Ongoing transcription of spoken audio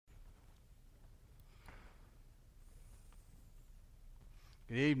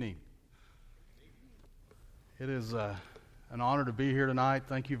Good evening. It is an honor to be here tonight.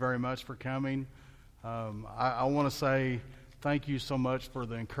 Thank you very much for coming. I want to say thank you so much for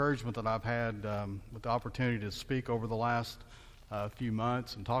the encouragement that I've had with the opportunity to speak over the last few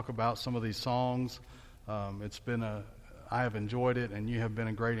months and talk about some of these songs. I have enjoyed it, and you have been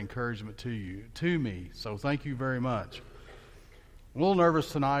a great encouragement to me. So thank you very much. I'm a little nervous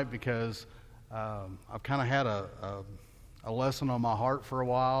tonight because I've kind of had a lesson on my heart for a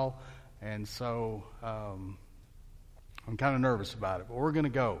while, and so I'm kind of nervous about it, but we're going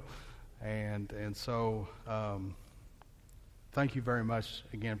to go. And so thank you very much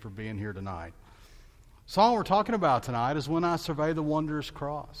again for being here tonight. The song we're talking about tonight is When I Survey the Wondrous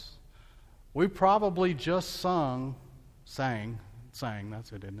Cross. We probably just sang,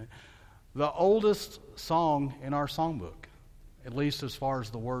 that's it, isn't it? The oldest song in our songbook, at least as far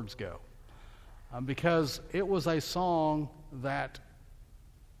as the words go. Because it was a song that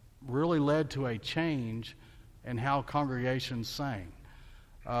really led to a change in how congregations sang.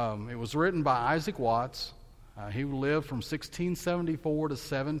 It was written by Isaac Watts. He lived from 1674 to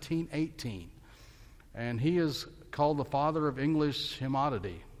 1718. And he is called the father of English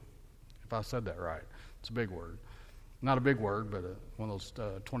hymnody, if I said that right. It's a big word. Not a big word, but one of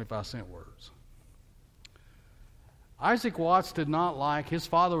those 25-cent words. Isaac Watts did not like, his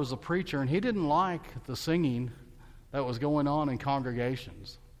father was a preacher, and he didn't like the singing that was going on in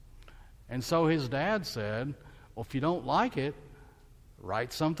congregations. And so his dad said, well, if you don't like it,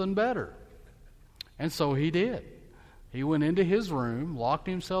 write something better. And so he did. He went into his room, locked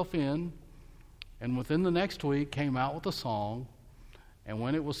himself in, and within the next week came out with a song. And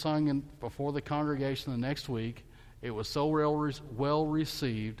when it was sung before the congregation the next week, it was so well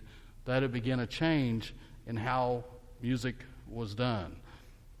received that it began a change in how music was done.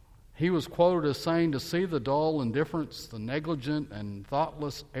 He was quoted as saying, "To see the dull indifference, the negligent and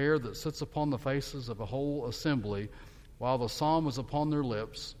thoughtless air that sits upon the faces of a whole assembly, while the psalm is upon their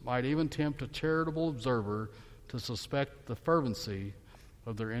lips, might even tempt a charitable observer to suspect the fervency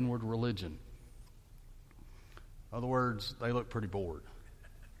of their inward religion." In other words, they look pretty bored.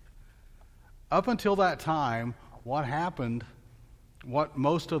 Up until that time, what happened, what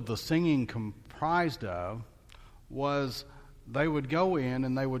most of the singing comprised of, was they would go in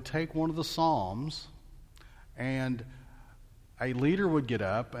and they would take one of the psalms, and a leader would get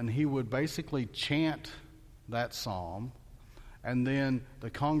up and he would basically chant that psalm, and then the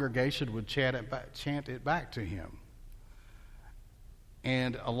congregation would chant it back to him.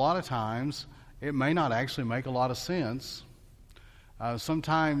 And a lot of times it may not actually make a lot of sense.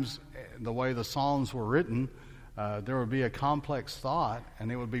 Sometimes the way the psalms were written, there would be a complex thought,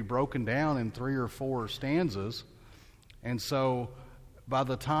 and it would be broken down in 3 or 4 stanzas. And so by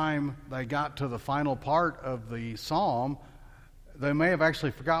the time they got to the final part of the psalm, they may have actually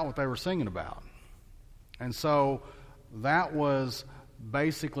forgot what they were singing about. And so that was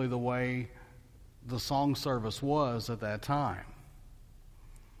basically the way the song service was at that time.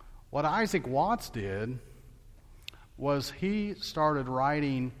 What Isaac Watts did was he started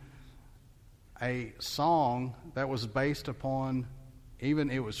writing a song that was based upon,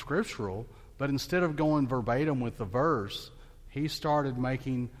 it was scriptural, but instead of going verbatim with the verse, he started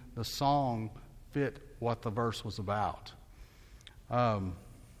making the song fit what the verse was about. When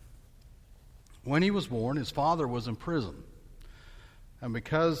he was born, his father was in prison. And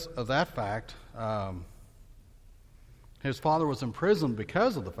because of that fact, his father was in prison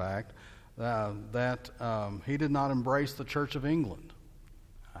because of the fact that he did not embrace the Church of England.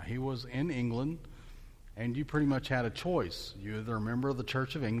 He was in England, and you pretty much had a choice. You either a member of the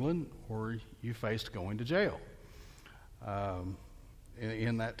Church of England or you faced going to jail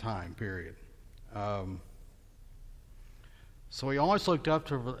in that time period. So he always looked up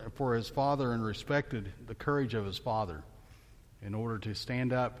for his father and respected the courage of his father in order to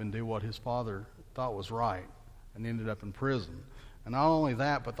stand up and do what his father thought was right, and ended up in prison. And not only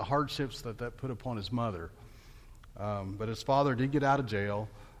that, but the hardships that put upon his mother. But his father did get out of jail,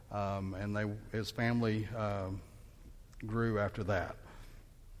 and his family grew after that.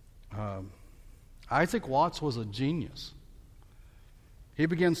 Isaac Watts was a genius. He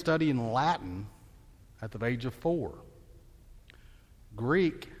began studying Latin at the age of 4,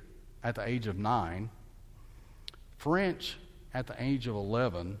 Greek at the age of 9, French at the age of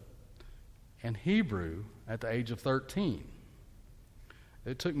 11, and Hebrew at the age of 13.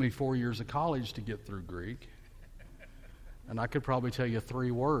 It took me 4 years of college to get through Greek, and I could probably tell you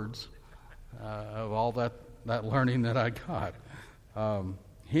 3 words of all that learning that I got.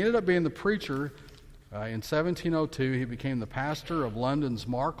 He ended up being the preacher. In 1702, he became the pastor of London's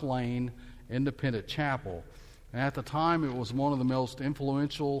Mark Lane Independent Chapel. And at the time, it was one of the most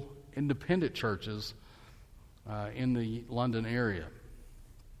influential independent churches in the London area.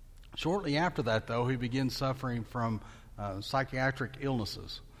 Shortly after that, though, he began suffering from psychiatric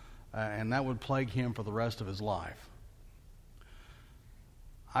illnesses, and that would plague him for the rest of his life.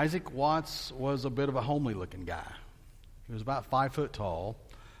 Isaac Watts was a bit of a homely-looking guy. He was about 5 foot tall.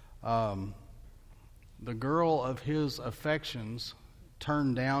 The girl of his affections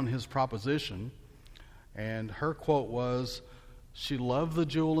turned down his proposition, and her quote was, "She loved the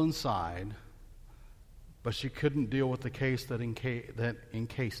jewel inside, but she couldn't deal with the case that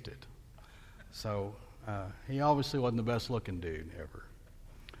encased it." So he obviously wasn't the best-looking dude ever.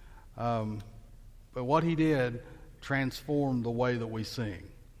 But what he did transformed the way that we sing.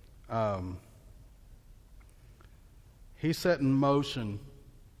 He set in motion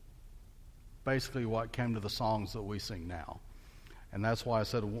basically what came to the songs that we sing now. And that's why I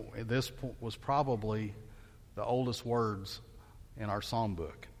said this was probably the oldest words in our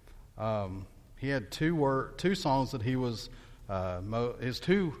songbook. He had two songs that he was, his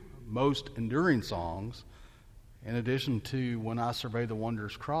two most enduring songs. In addition to When I Survey the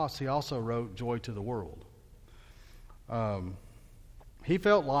Wondrous Cross, he also wrote Joy to the World. He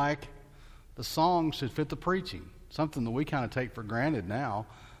felt like the song should fit the preaching, something that we kind of take for granted now,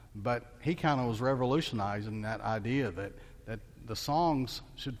 but he kind of was revolutionizing that idea that the songs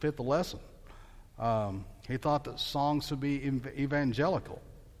should fit the lesson. He thought that songs should be evangelical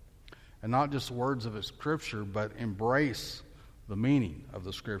and not just words of a scripture, but embrace the meaning of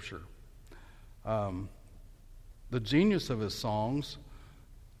the scripture. The genius of his songs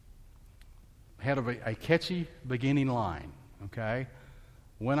had a catchy beginning line, okay?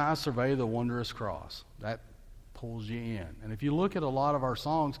 When I survey the wondrous cross, that pulls you in. And if you look at a lot of our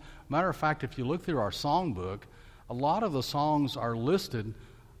songs, matter of fact, if you look through our songbook, a lot of the songs are listed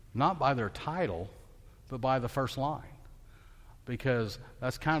not by their title, but by the first line, because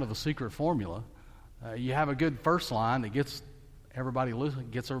that's kind of the secret formula. You have a good first line that gets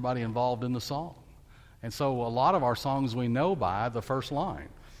everybody involved in the song. And so a lot of our songs we know by the first line.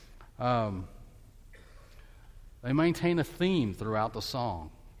 They maintain a theme throughout the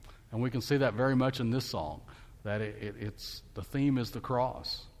song, and we can see that very much in this song, that it's the theme is the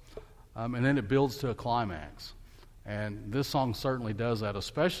cross. And then it builds to a climax. And this song certainly does that,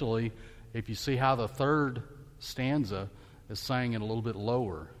 especially if you see how the third stanza is sang it a little bit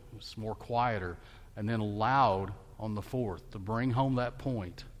lower. It's more quieter, and then loud on the fourth to bring home that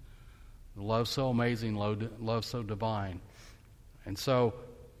point. Love so amazing, love so divine. And so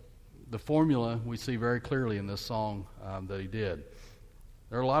the formula we see very clearly in this song that he did.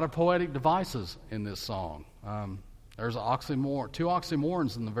 There are a lot of poetic devices in this song. There's two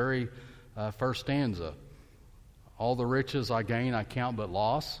oxymorons in the very first stanza. All the riches I gain, I count but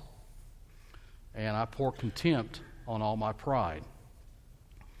loss, and I pour contempt on all my pride.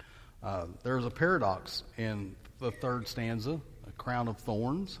 There's a paradox in the third stanza, a crown of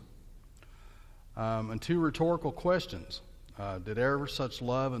thorns, and two rhetorical questions. Did ever such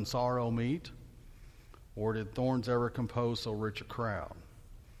love and sorrow meet, or did thorns ever compose so rich a crowd?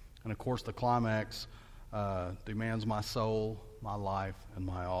 And of course the climax demands my soul, my life, and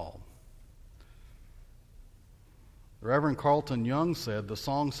my all. The Reverend Carlton Young said the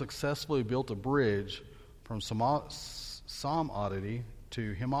song successfully built a bridge from psalmody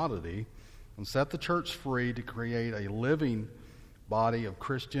to hymnody and set the church free to create a living body of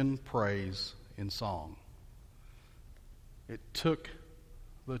Christian praise in song. It took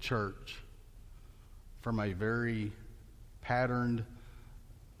the church from a very patterned,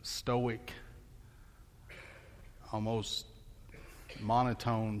 stoic, almost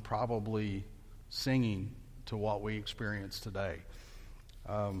monotone, probably singing to what we experience today.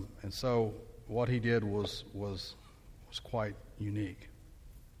 And so what he did was quite unique.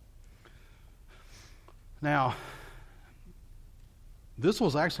 Now, this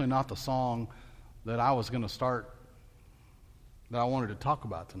was actually not the song that I was going to start, that I wanted to talk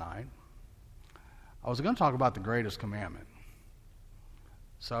about tonight. I was going to talk about the greatest commandment.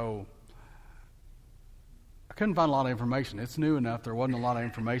 So I couldn't find a lot of information. It's new enough. There wasn't a lot of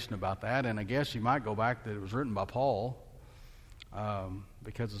information about that. And I guess you might go back that it was written by Paul,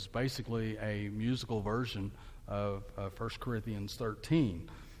 because it's basically a musical version of 1 Corinthians 13.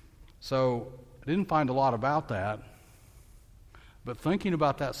 So I didn't find a lot about that. But thinking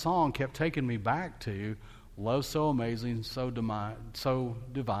about that song kept taking me back to love so amazing, so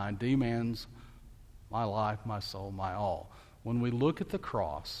divine, demands my life, my soul, my all. When we look at the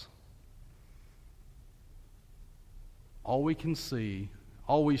cross, all we can see,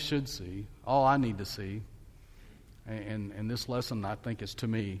 all we should see, all I need to see, and this lesson I think is to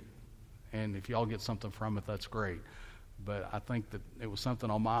me And if y'all get something from it, that's great. But I think that it was something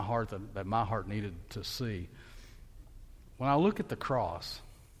on my heart that my heart needed to see. When I look at the cross,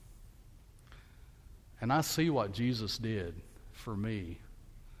 and I see what Jesus did for me,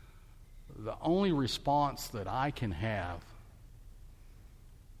 the only response that I can have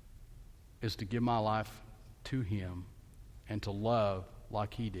is to give my life to Him and to love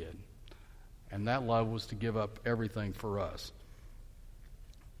like He did. And that love was to give up everything for us.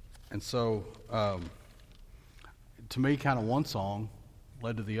 And so, to me, kind of one song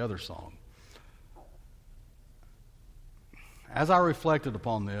led to the other song. As I reflected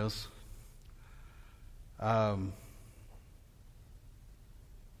upon this,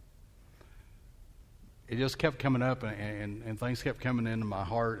 it just kept coming up, and things kept coming into my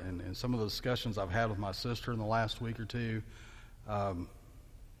heart, and some of the discussions I've had with my sister in the last week or two. Neither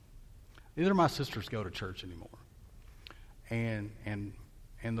of my sisters go to church anymore, and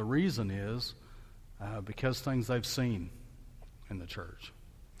the reason is because things they've seen in the church,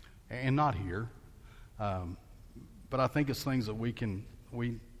 and not here, but I think it's things that we can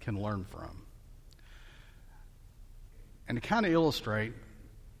learn from. And to kind of illustrate,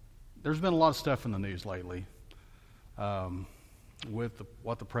 there's been a lot of stuff in the news lately with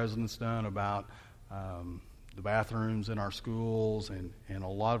what the president's done about the bathrooms in our schools, and a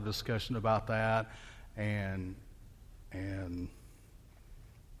lot of discussion about that, and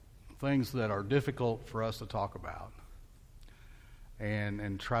things that are difficult for us to talk about,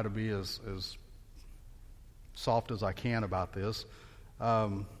 and try to be as soft as I can about this. A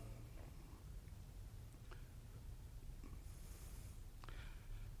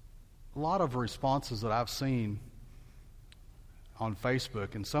lot of responses that I've seen on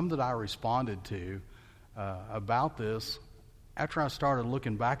Facebook, and some that I responded to about this, after I started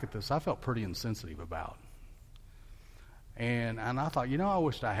looking back at this, I felt pretty insensitive about. And I thought, I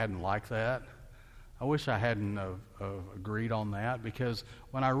wished I hadn't liked that. I wish I hadn't agreed on that, because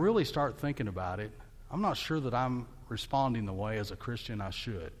when I really start thinking about it, I'm not sure that I'm responding the way as a Christian I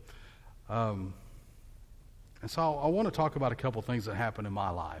should. And so I want to talk about a couple things that happened in my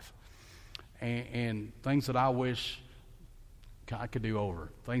life, and things that I wish I could do over,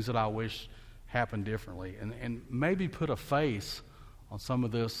 things that I wish happened differently, and maybe put a face on some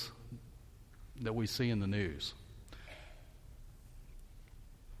of this that we see in the news.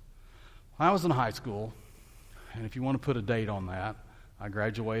 When I was in high school, and if you want to put a date on that, I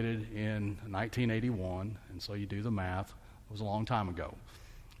graduated in 1981, and so you do the math. It was a long time ago.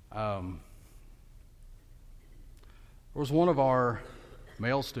 There was one of our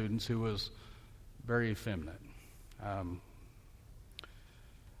male students who was very effeminate.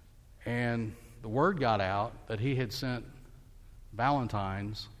 And the word got out that he had sent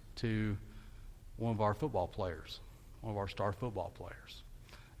Valentines to one of our football players, one of our star football players.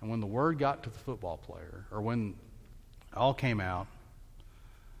 And when the word got to the football player, or when it all came out,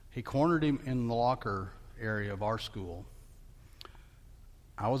 he cornered him in the locker area of our school.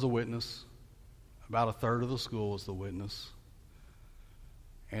 I was a witness. About a third of the school was the witness.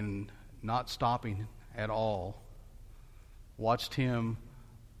 And not stopping at all, watched him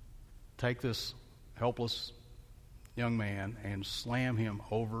take this helpless young man and slam him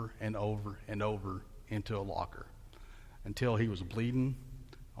over and over and over into a locker until he was bleeding,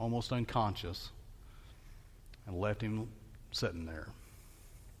 almost unconscious, and left him sitting there.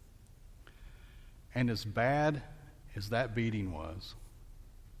 And as bad as that beating was,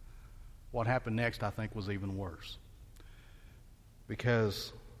 what happened next, I think, was even worse.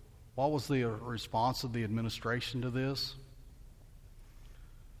 Because what was the response of the administration to this?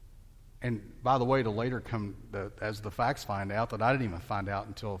 And by the way, to later come, as the facts find out, that I didn't even find out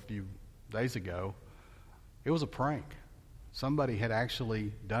until a few days ago, it was a prank. Somebody had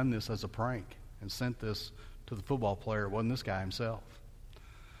actually done this as a prank and sent this to the football player. It wasn't this guy himself.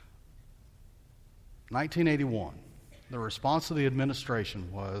 1981, the response of the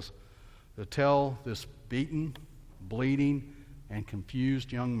administration was to tell this beaten, bleeding, and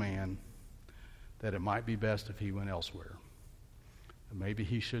confused young man that it might be best if he went elsewhere. And maybe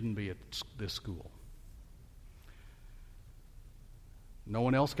he shouldn't be at this school. No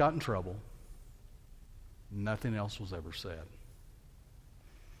one else got in trouble. Nothing else was ever said.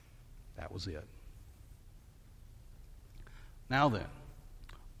 That was it. Now then,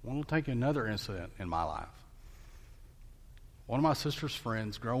 I want to take another incident in my life. One of my sister's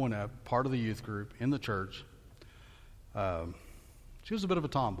friends growing up, part of the youth group in the church, she was a bit of a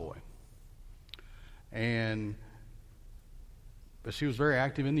tomboy. But she was very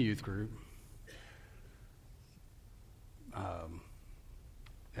active in the youth group.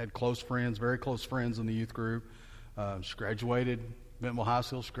 Had close friends, very close friends in the youth group. She graduated Bentonville High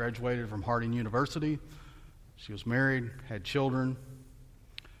School. She graduated from Harding University. She was married, had children.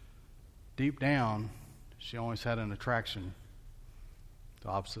 Deep down, she always had an attraction to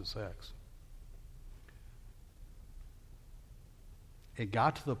opposite sex. It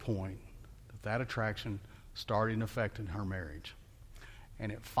got to the point that that attraction started affecting her marriage.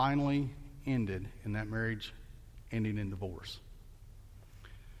 And it finally ended in that marriage ending in divorce.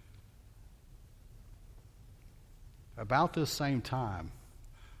 About this same time,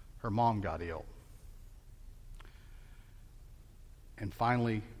 her mom got ill. And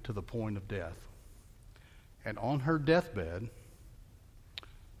finally to the point of death. And on her deathbed,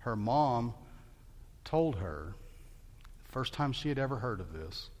 her mom told her, the first time she had ever heard of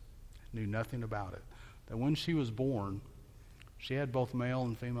this, knew nothing about it, that when she was born, she had both male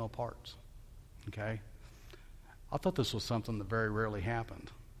and female parts. Okay? I thought this was something that very rarely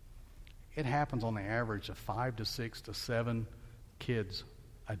happened. It happens on the average of 5 to 6 to 7 kids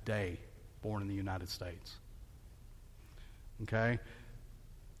a day born in the United States. Okay?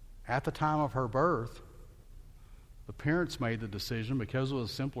 At the time of her birth, the parents made the decision, because it was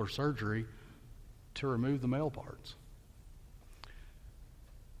a simpler surgery, to remove the male parts.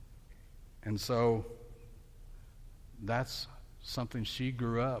 And so that's something she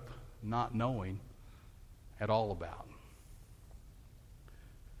grew up not knowing at all about.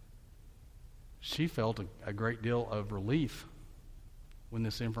 She felt a great deal of relief when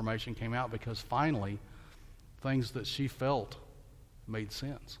this information came out, because finally things that she felt made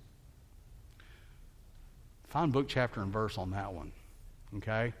sense. Find book, chapter, and verse on that one.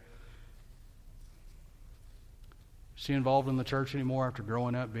 Okay? Is she involved in the church anymore after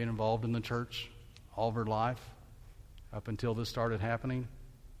growing up, being involved in the church all of her life up until this started happening?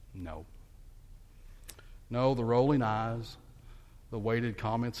 No. No, the rolling eyes, the weighted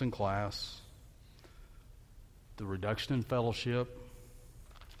comments in class, the reduction in fellowship,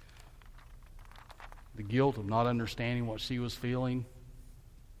 the guilt of not understanding what she was feeling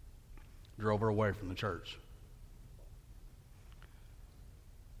drove her away from the church.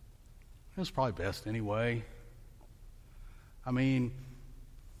 It was probably best anyway. I mean,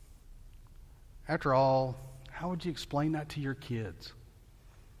 after all, how would you explain that to your kids?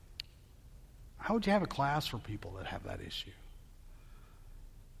 How would you have a class for people that have that issue?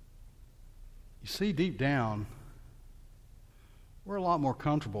 You see, deep down, we're a lot more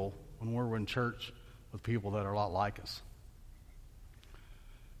comfortable when we're in church with people that are a lot like us.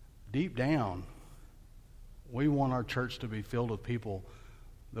 Deep down, we want our church to be filled with people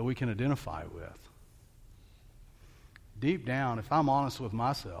that we can identify with. Deep down, if I'm honest with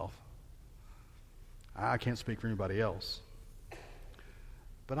myself, I can't speak for anybody else,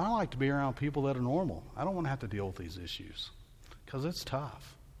 but I like to be around people that are normal. I don't want to have to deal with these issues, because it's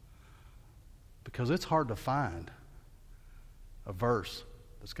tough. Because it's hard to find a verse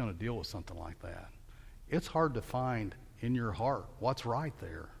that's going to deal with something like that. It's hard to find in your heart what's right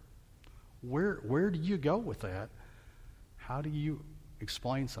there. Where do you go with that? How do you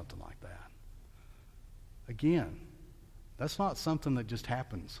explain something like that? Again, that's not something that just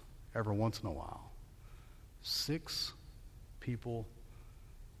happens every once in a while. 6 people,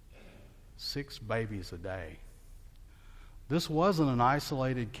 6 babies a day. This wasn't an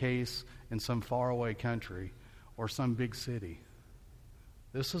isolated case in some faraway country or some big city.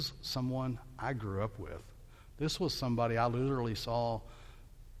 This is someone I grew up with. This was somebody I literally saw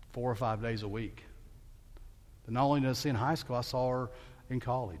 4 or 5 days a week. But not only did I see in high school, I saw her in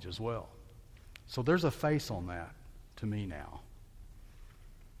college as well. So there's a face on that to me now.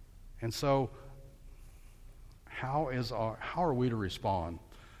 And so how are we to respond?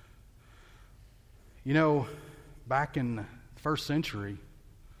 You know, back in the first century,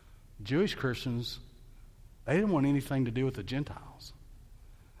 Jewish Christians, they didn't want anything to do with the Gentiles.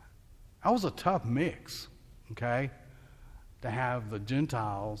 That was a tough mix, okay, to have the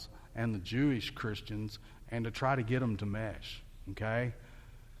Gentiles and the Jewish Christians and to try to get them to mesh, okay?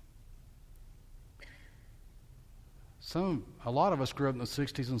 A lot of us grew up in the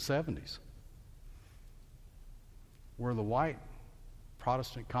 60s and 70s, where the white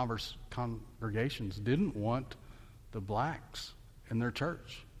Protestant congregations didn't want the blacks in their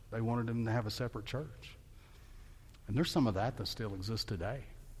church. They wanted them to have a separate church. And there's some of that still exists today,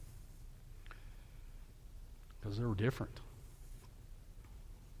 because they were different.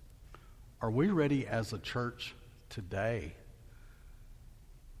 Are we ready as a church today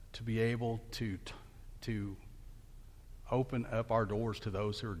to be able to open up our doors to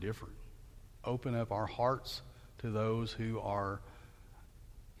those who are different? Open up our hearts to those who are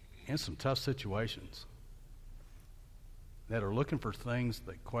in some tough situations, that are looking for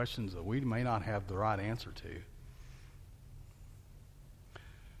questions that we may not have the right answer to.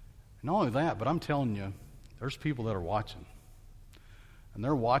 And not only that, but I'm telling you, there's people that are watching. And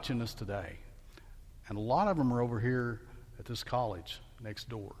they're watching us today. And a lot of them are over here at this college next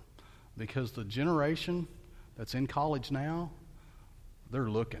door. Because the generation that's in college now, they're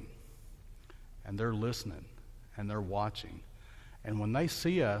looking. And they're listening. And they're watching. And when they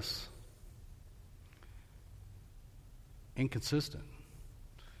see us inconsistent,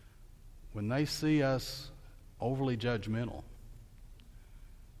 when they see us overly judgmental,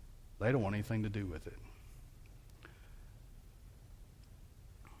 they don't want anything to do with it.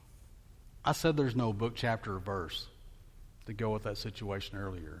 I said there's no book, chapter, or verse to go with that situation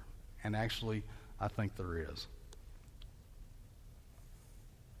earlier. And actually, I think there is.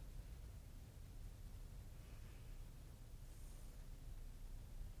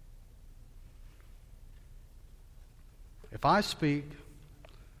 If I speak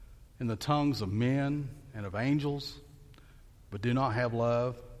in the tongues of men and of angels, but do not have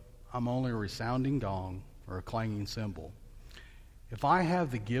love, I'm only a resounding gong or a clanging cymbal. If I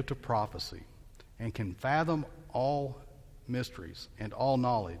have the gift of prophecy and can fathom all mysteries and all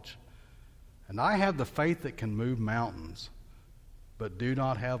knowledge, and I have the faith that can move mountains, but do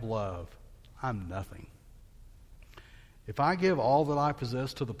not have love, I'm nothing. If I give all that I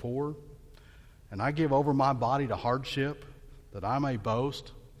possess to the poor, and I give over my body to hardship, that I may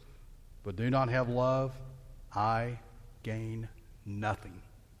boast, but do not have love, I gain nothing.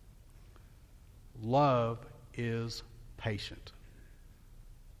 Love is patient.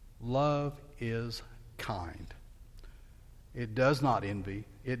 Love is kind. It does not envy.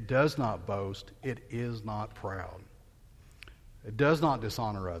 It does not boast. It is not proud. It does not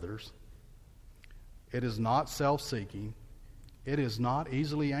dishonor others. It is not self-seeking. It is not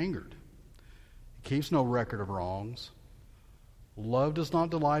easily angered. It keeps no record of wrongs. Love does not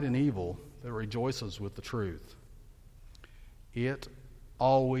delight in evil, but rejoices with the truth. It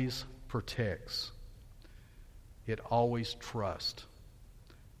always protects. It always trusts.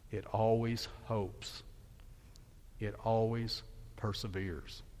 It always hopes. It always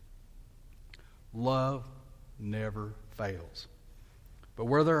perseveres. Love never fails. But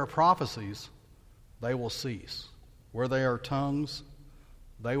where there are prophecies, they will cease. Where there are tongues,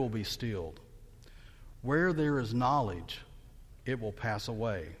 they will be stilled. Where there is knowledge, it will pass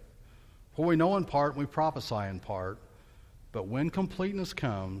away. For we know in part, we prophesy in part, but when completeness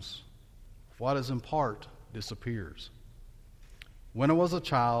comes, what is in part disappears. When I was a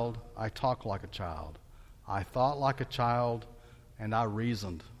child, I talked like a child. I thought like a child, and I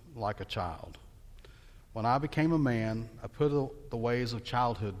reasoned like a child. When I became a man, I put the ways of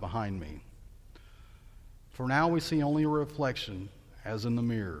childhood behind me. For now we see only a reflection, as in the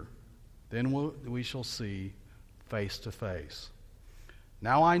mirror. Then we shall see face to face.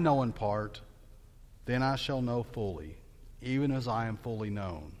 Now I know in part, then I shall know fully, even as I am fully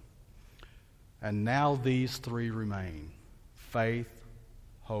known. And now these three remain: faith,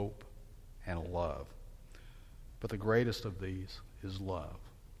 hope, and love. But the greatest of these is love.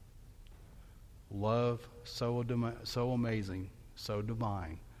 Love so amazing, so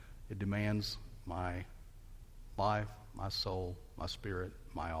divine, it demands my life, my soul, my spirit,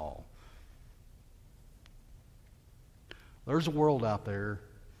 my all. There's a world out there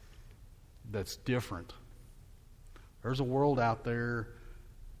that's different. There's a world out there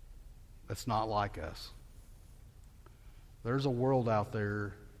that's not like us. There's a world out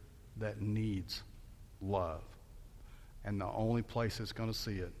there that needs love. And the only place it's going to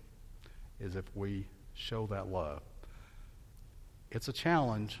see it is if we show that love. It's a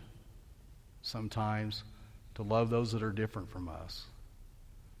challenge sometimes to love those that are different from us.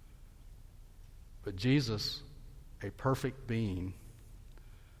 But Jesus, a perfect being,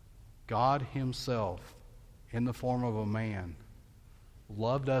 God himself in the form of a man,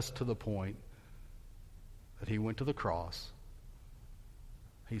 loved us to the point that he went to the cross.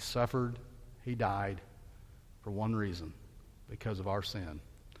 He suffered, he died for one reason, because of our sin.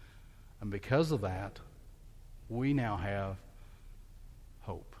 And because of that, we now have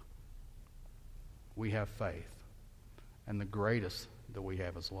hope. We have faith. And the greatest that we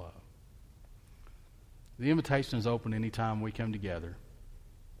have is love. The invitation is open anytime we come together.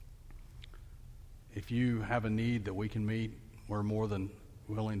 If you have a need that we can meet, we're more than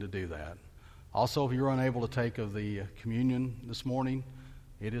willing to do that. Also, if you're unable to take of the communion this morning,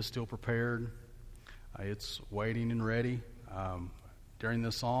 it is still prepared. It's waiting and ready. During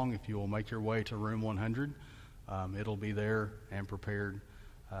this song, if you will make your way to room 100, it'll be there and prepared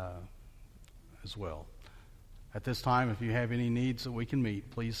as well. At this time, if you have any needs that we can meet,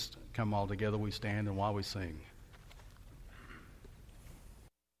 please come all together. We stand and while we sing.